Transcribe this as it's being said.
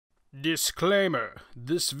Disclaimer: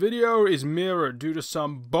 this video is mirrored due to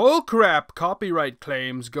some bullcrap copyright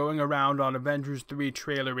claims going around on Avengers 3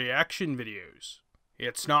 trailer reaction videos.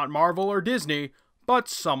 It's not Marvel or Disney, but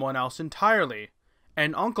someone else entirely.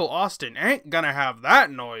 And Uncle Austin ain't gonna have that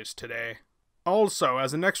noise today. Also,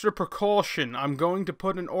 as an extra precaution, I'm going to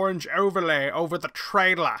put an orange overlay over the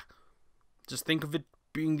trailer. Just think of it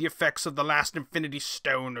being the effects of the last Infinity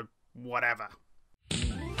Stone or whatever.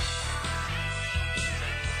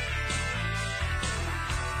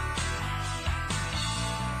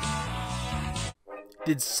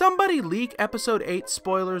 Did somebody leak episode 8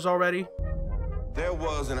 spoilers already? There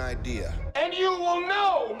was an idea. And you will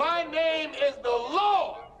know my name is the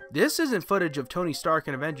Lord! This isn't footage of Tony Stark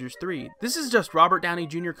in Avengers 3. This is just Robert Downey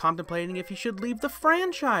Jr. contemplating if he should leave the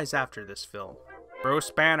franchise after this film. Bruce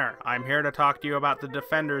Banner, I'm here to talk to you about the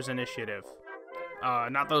Defenders Initiative.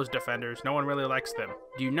 Not those Defenders. No one really likes them.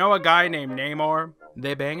 Do you know a guy named Namor?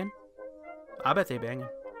 They banging? I bet they banging.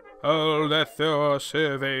 All that Thor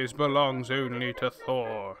surveys belongs only to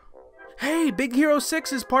Thor. Hey, Big Hero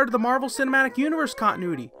 6 is part of the Marvel Cinematic Universe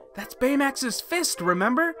continuity. That's Baymax's fist,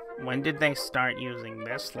 remember? When did they start using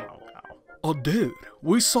this logo? Oh, dude,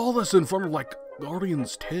 we saw this in front of, like,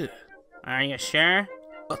 Guardians 2. Are you sure?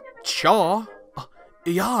 Sure.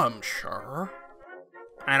 Yeah, I'm sure.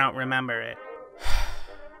 I don't remember it.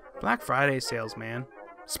 Black Friday sales, man.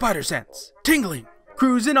 Spider sense. Tingling.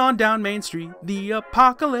 Cruising on down Main Street, the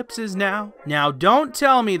apocalypse is now. Now don't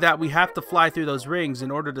tell me that we have to fly through those rings in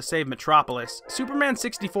order to save Metropolis. Superman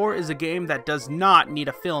 64 is a game that does not need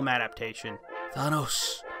a film adaptation.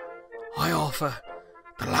 Thanos, I offer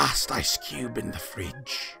the last ice cube in the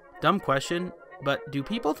fridge. Dumb question, but do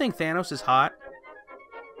people think Thanos is hot?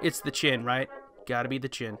 It's the chin, right? Gotta be the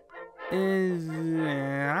chin.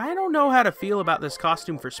 I don't know how to feel about this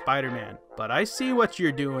costume for Spider-Man, but I see what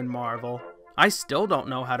you're doing, Marvel. I still don't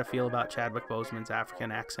know how to feel about Chadwick Boseman's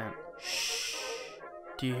African accent. Shh.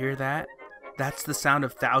 Do you hear that? That's the sound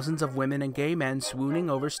of thousands of women and gay men swooning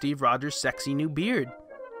over Steve Rogers' sexy new beard.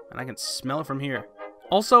 And I can smell it from here.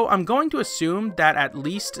 Also, I'm going to assume that at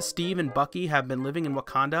least Steve and Bucky have been living in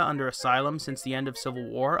Wakanda under asylum since the end of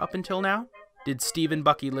Civil War up until now. Did Steve and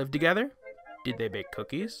Bucky live together? Did they bake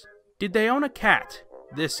cookies? Did they own a cat?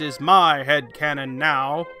 This is my headcanon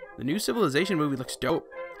now. The new Civilization movie looks dope.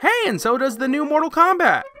 Hey, and so does the new Mortal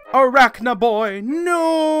Kombat. Arachna boy,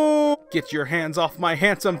 no! Get your hands off my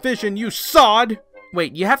handsome vision, you sod!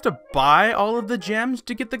 Wait, you have to buy all of the gems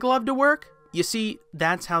to get the glove to work? You see,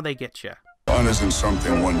 that's how they get you. Fun isn't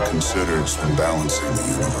something one considers when balancing the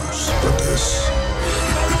universe, but this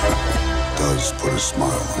does put a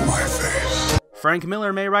smile on my face. Frank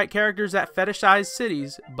Miller may write characters that fetishize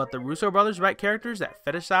cities, but the Russo brothers write characters that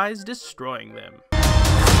fetishize destroying them.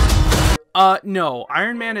 No,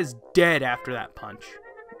 Iron Man is dead after that punch.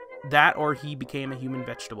 That or he became a human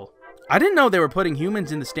vegetable. I didn't know they were putting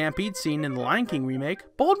humans in the Stampede scene in the Lion King remake.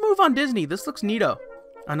 Bold move on Disney, this looks neato.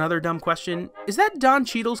 Another dumb question, is that Don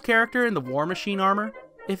Cheadle's character in the War Machine armor?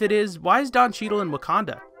 If it is, why is Don Cheadle in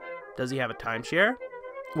Wakanda? Does he have a timeshare?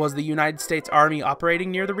 Was the United States Army operating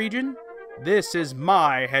near the region? This is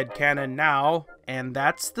my headcanon now, and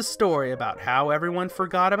that's the story about how everyone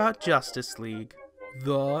forgot about Justice League.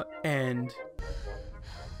 The end.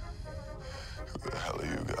 Who the hell are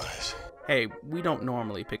you guys? Hey, we don't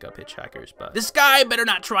normally pick up hitchhikers, but this guy better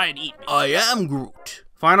not try and eat me. I am Groot.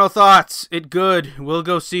 Final thoughts. It good. We'll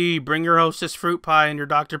go see. Bring your Hostess fruit pie and your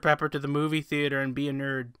Dr. Pepper to the movie theater and be a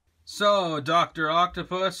nerd. So, Dr.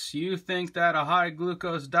 Octopus, you think that a high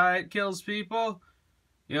glucose diet kills people?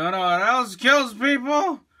 You know what else kills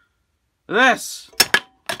people? This.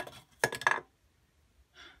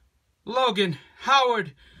 Logan,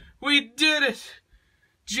 Howard, we did it!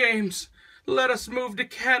 James, let us move to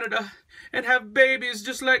Canada and have babies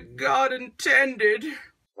just like God intended.